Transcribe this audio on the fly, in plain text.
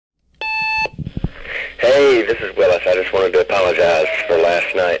this is Willis. I just wanted to apologize for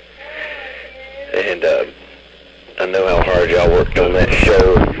last night. And I know how hard y'all worked on that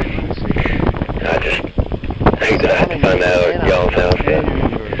show. I just hate that I have to find out at y'all's house.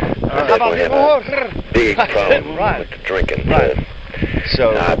 I definitely have a big problem with the drinking.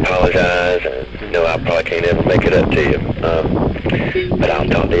 So I apologize, and no, I probably can't ever make it up to you. But I'll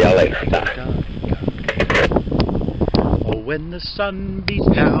talk to y'all later. Bye. Oh, when the sun beats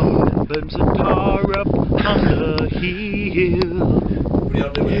down and burns the tar up on the hill.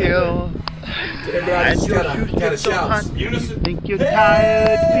 And your shoes get so hot, you think your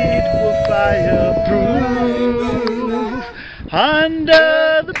tired feet will fireproof.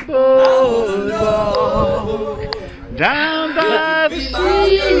 Under the boardwalk, down by the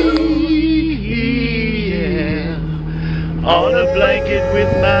sea, yeah. On a blanket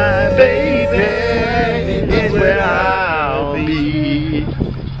with my baby is where I'll be.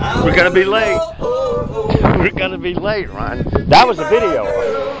 We're gonna be late. We're gonna be late, Ryan. That was a video.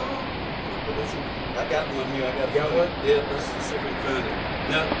 I got one here. I got one? Yeah, let's see if we can find it.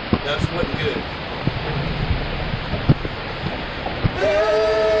 No, that wasn't good. Hey,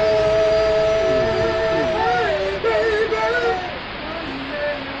 baby,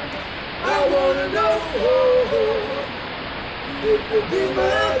 I wanna know if you be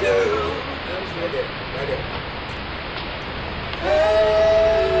my girl. That was right there, right there. Hey,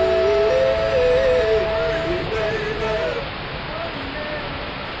 baby,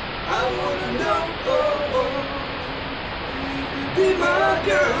 I wanna know if you be my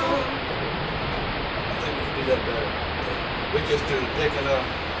girl. I think we can do that better. We just do picking up.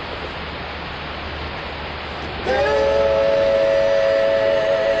 Hey,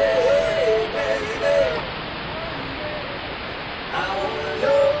 baby, I wanna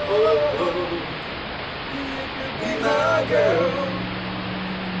know if you be my girl.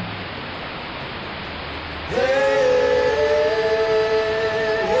 Hey,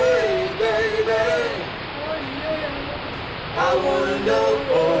 baby, I wanna know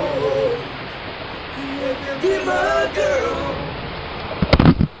if you be my girl.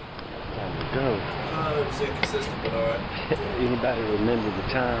 Go. It was inconsistent, but all right. Anybody remember the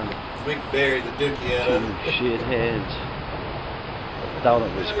time We buried the dookie out of two it. shitheads thought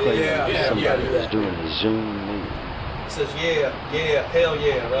it was crazy that somebody was doing a Zoom meeting It says, yeah, hell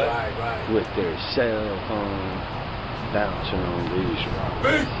yeah, right? Right. with their cell phone bouncing on these rocks?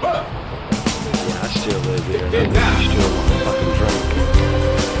 Yeah, I still live here and I still want to fucking drink.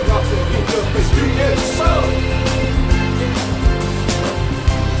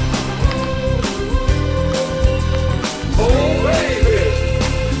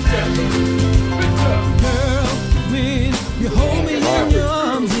 You hold me in your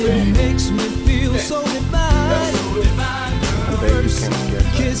arms, it makes me feel so divine. First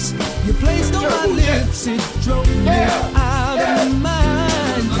kiss you placed on my lips, it drove me out of my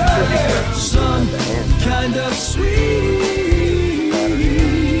mind. Some kind of sweet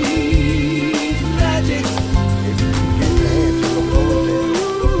magic.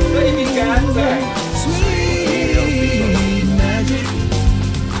 Baby got that sweet magic.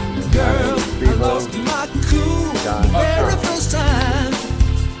 Girl, I lost my cool the very first time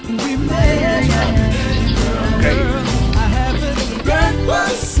we met. Girl, I haven't got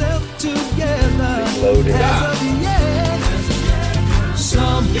myself together as of yet.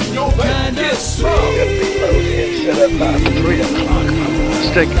 Some kind of sweet Set up by 3 o'clock.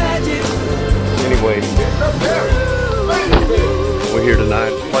 Stick. Anyway, we're here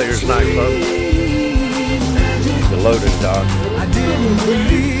tonight, Players Nightclub. The loading dock. I didn't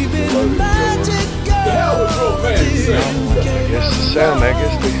believe in magic. I guess the sound, I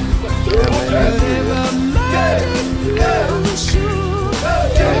guess the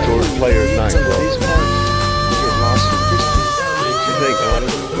towards Players Nightclub. These parts get lost in history. What do you think,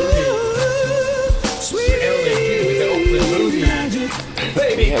 Donnie?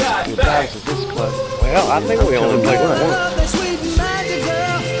 We have some good times at this club. Well, I think we only played once. This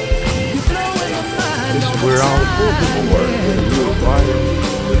is where all the poor people were.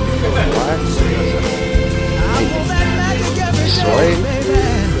 Slave?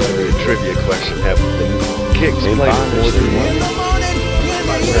 Trivia question. Have the Kicks played more than one?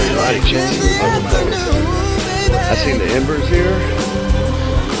 Roddy Chanson. I seen the Embers here.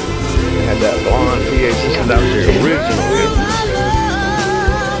 They had that blonde PA system. That was the original Embers.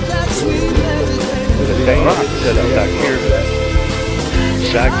 The Dane set up back here.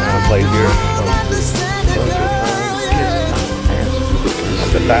 Shaq and I played here. This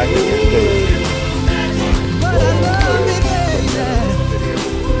is the back of the stage.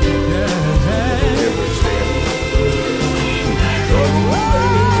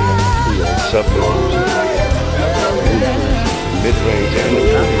 Subwoofers.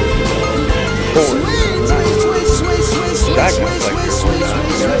 Jack got to play here one time.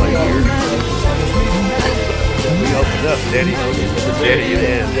 He played here. We opened up, Daddy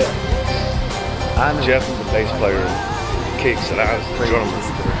and Jeff was the bass player and Kicks, and I was the drummer.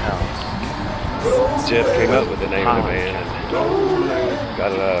 Jeff came up with the name of the band and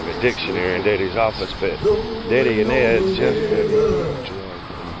got it out of a dictionary in Daddy's office, but Daddy and Ed, Jeff,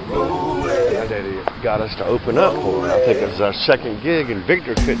 my Daddy got us to open up for it. I think it was our second gig, and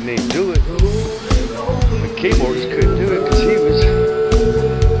Victor couldn't even do it. The keyboardist couldn't do it because he was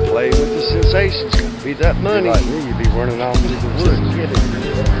playing with the Sensations. Be that money. Like me, you'd be running off through the woods.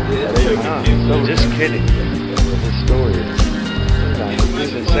 Just kidding. This story is the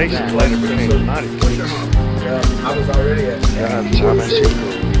Sensations later became the Mighty Police. I was already at the time I should go.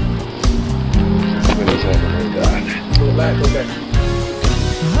 When he's having her died. Go back, go back.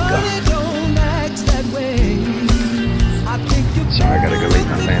 Sorry, I gotta go meet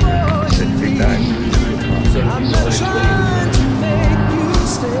my family. I said big night.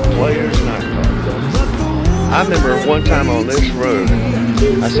 Players Night Club. I remember one time on this road,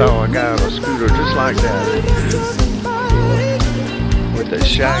 I saw a guy on a scooter just like that, with a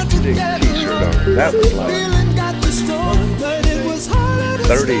Shag Stick t-shirt on. That was like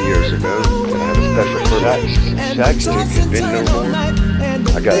 30 years ago, when I had a special for Shag Stick had been no more.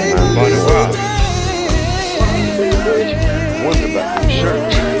 I got mine by a while. Wonder about them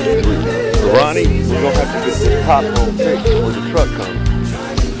shirts. Ronnie, we're gonna have to get this pothole fixed when the truck comes.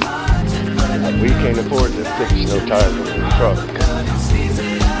 We can't afford to fix no tires on the truck.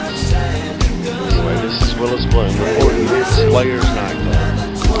 Anyway, this is Willis Blume reporting this Players Night Club.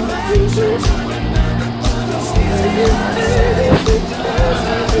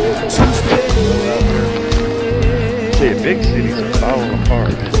 See, big cities are falling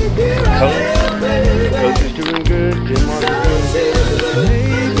apart, man. Coach is doing good, Denmark is doing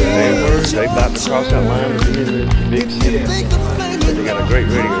good. They about to cross that line to be in the big city. They got a great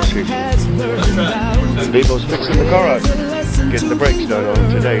radio station. People's fixing the car up, getting the brakes done on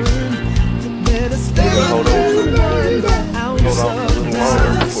today. Hold on a little longer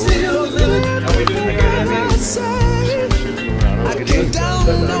before we get a meeting.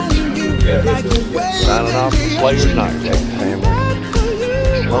 Signing off for Players Night. Take the family.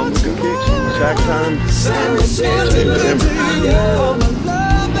 Home to Kicks. Shack time. Remember.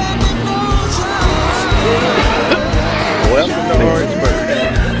 Welcome to Orangeburg.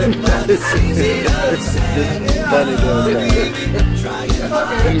 This is funny though.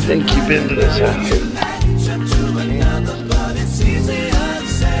 Do you think you've been to this house?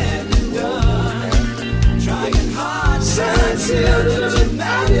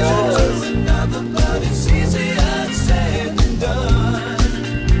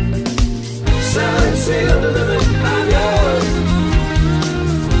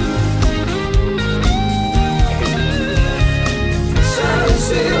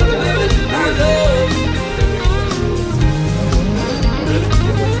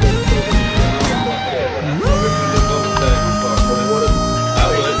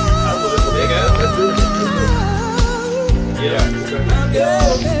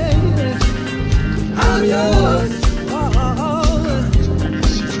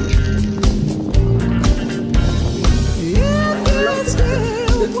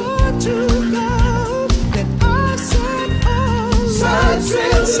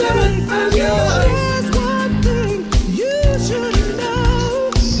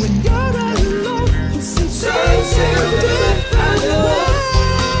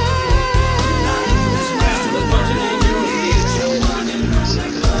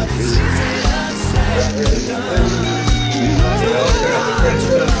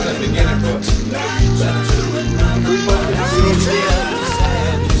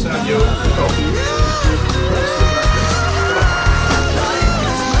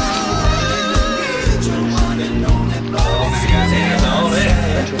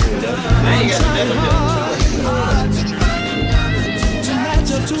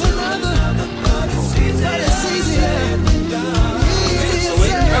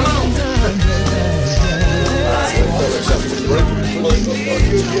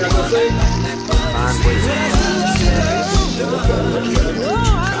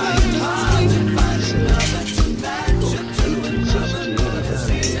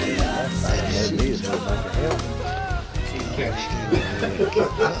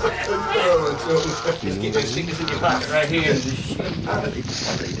 Just get your stick this in your pocket right here. Hey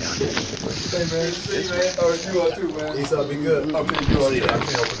man, see man. Oh, you are too, man. It's all be good. I'm pretty good. I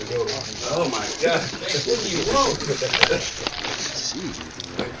can't open the door. Oh my God. What do you want?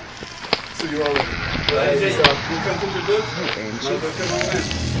 See you all. Hey, you come to the book? Come on,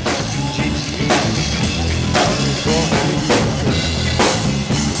 man.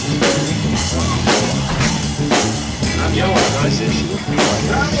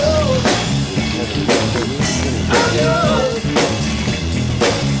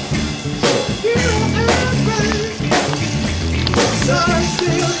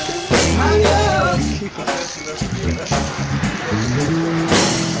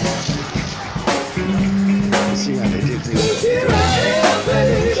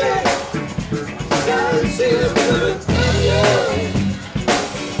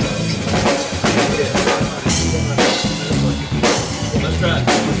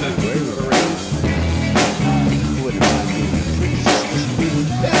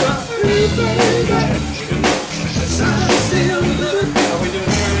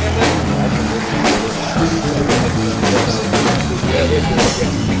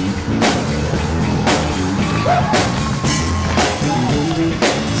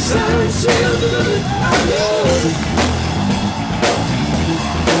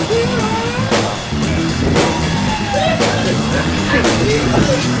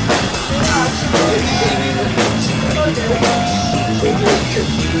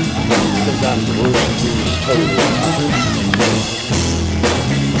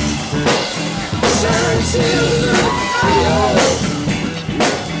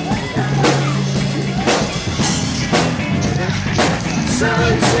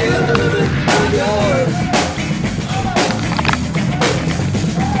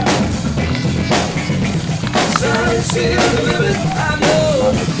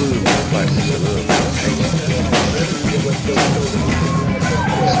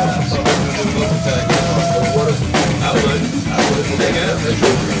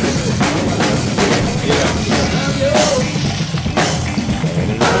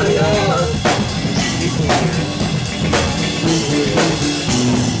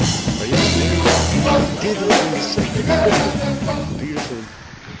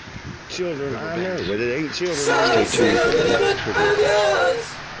 Children, I know, but it ain't children.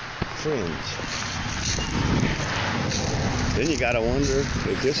 Friends. Then you gotta wonder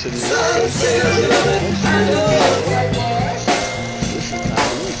if this is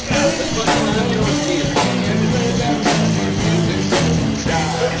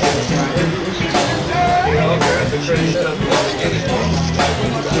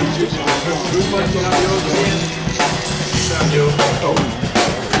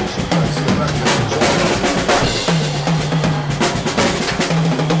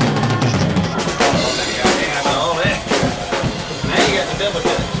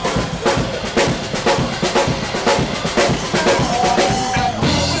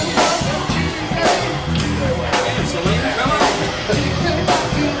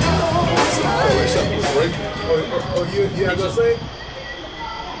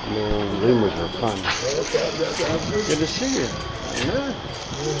rumors are fun. Good to see you. Yeah.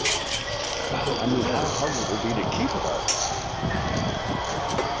 I mean, how hard it would be to keep it up.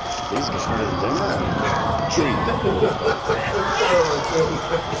 These guys are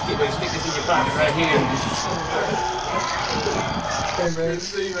Stick this in your pocket right here. Hey man,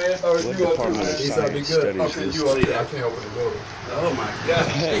 see man. How are you up to? He's gonna be good. Okay, you up there? I can't open the door. Oh my God.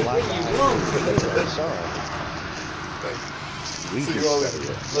 Hey, what do you want? sorry. We See just you all got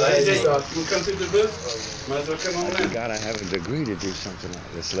later. AJ, you come to the booth? Might as well come on You in. gotta have a degree to do something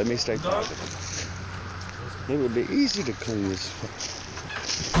like this. Let me stay positive. It would be easy to clean this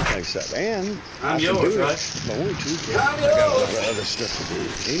place up. And I'm I can yours, do right? it if I want to. I got a lot of other stuff to do.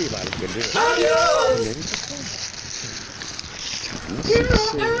 Anybody can do it. I'm yours.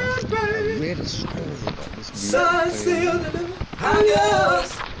 I read a story about this beautiful I'm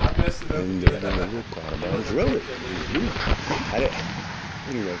yours. and I was wrote it.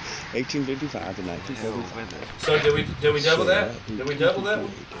 Anyway, 1855 to 1945. So did we double that? Did we double that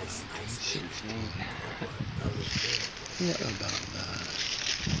one? What about that?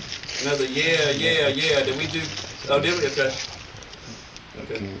 Another yeah. Did we do? Oh, did we? Okay. I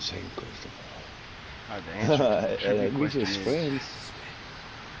Okay. can't say Christopher. We just friends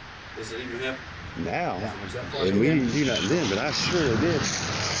Does it even happen? now. And we didn't do nothing then, but I surely did.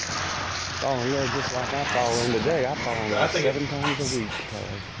 Fall in love just like I fall in today. I fall in I love think 7 times a week.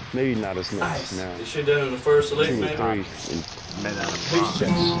 Probably. Maybe not as much now. You should have done it in the first league, 2 or maybe. 3. Maybe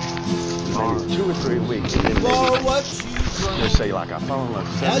 2 or 3 weeks. And then maybe, let's say like I fall in love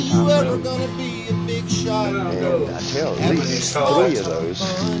 7 times a week. Gonna be a big shot. And I tell at least 3 of those.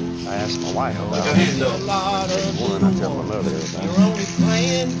 I ask my wife about Go it. ahead, though. One I tell my mother about You're it. only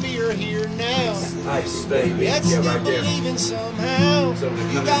playing beer here now. Nice, baby. That's Yeah, still right there. believing somehow. So we You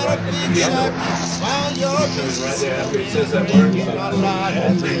come got a in big right shot there. while you're Right there after it says that word. You're not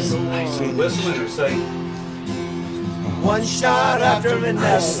alive. Whistling or say, One shot after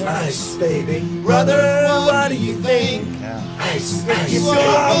another. nice, baby. Brother, what do you think? Nice, You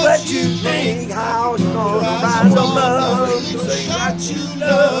are what you think. How you gonna rise above the shot you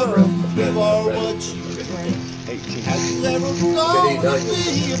love? You are what you drink. 18. Have you ever gone to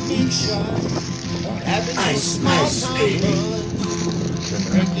be a big shot? Having a small time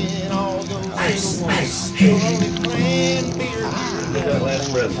fun, drinking all That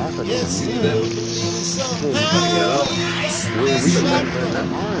last breath.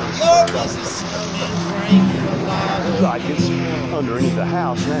 Like it's underneath the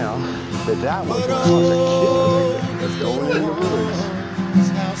house now, but that was when I was a kid. It's going in the woods.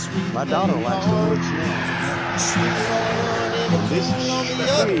 My daughter likes the woods now. This is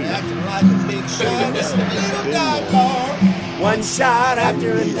one shot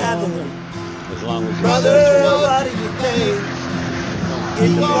after another. as long as Brother, what do you think?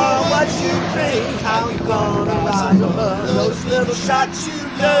 If you are what you think, how you gonna rise above those little shots you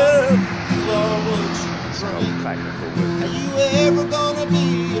love? Are you ever gonna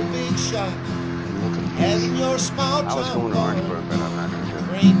be a big shot? Having your small I was going to Orangeburg, but I'm not going to.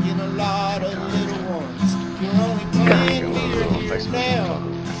 Drinking a lot of little ones. You're only playing beer here now.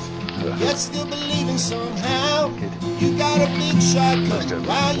 Yet still believing somehow you got a big shot coming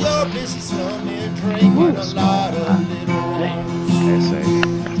while you're busy somewhere drinking a lot of little ones.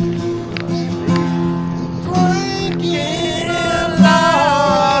 Drinking a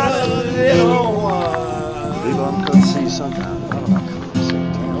lot of little ones. People, I'm going to see sometimes. I don't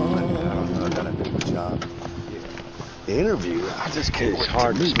know. I got a big job. The interview, I just can't. It's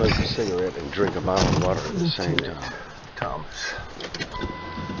hard to smoke a cigarette and drink a bottle of water at the same time. Thomas.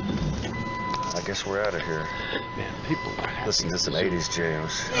 I guess we're out of here. Man, people listen to some 80s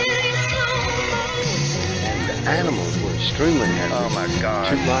jams. And the animals were extremely happy. Oh my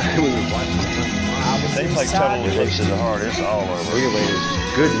God. They play Trouble with Lips to the Heart. It's all over. Really,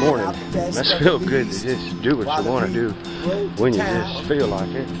 it's good morning. Must feel good to just do what you want to do when you just feel like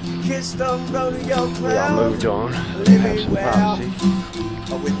it. I moved on. Have some privacy.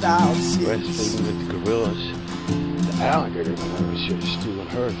 Breastfeeding with the gorillas. The alligator, we should have stolen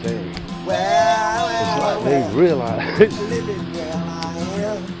her thing. It's like they realize that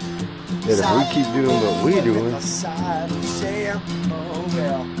if we keep doing what we're doing,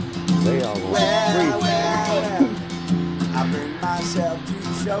 they all want to be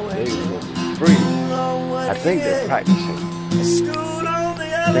free. I think they're practicing.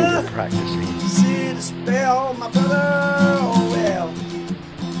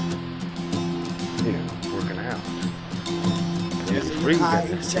 Working out. They're free, but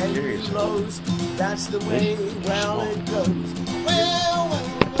they're serious. That's the way, well, it goes. Well,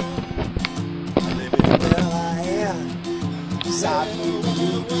 I am.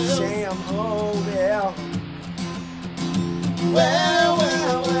 Sham, oh, well,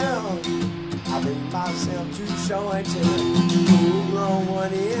 I bring myself to show and tell. Move on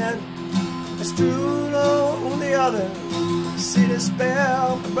one end, a stool on the other. See the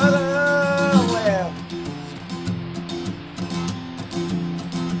spell, brother, well.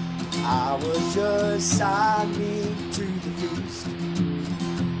 I was just side meat to the feast,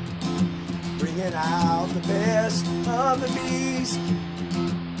 bringing out the best of the beast.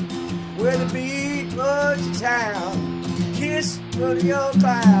 Where the beat was to town, kiss rodeo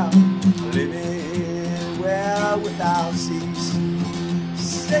cloud, living well without cease.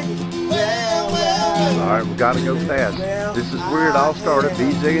 Singing well. Alright, we gotta go fast. This is where it all started.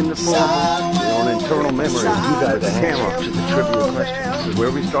 BJ and the Foreman. We're on internal memory. You got the camera to the trivia question. This is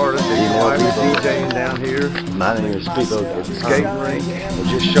where we started. You know I was DJing down here. My name is People at the skating rink. Well,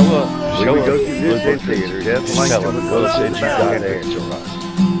 just show up. When we go through this theater, Jeff Langton will go sit you got an answer right.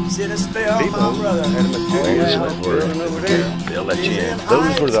 People had a material over there. They'll let you in.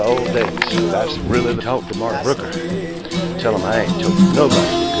 Those were the old days. That's really the talk to Mark Brooker. Tell him I ain't told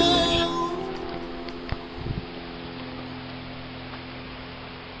nobody.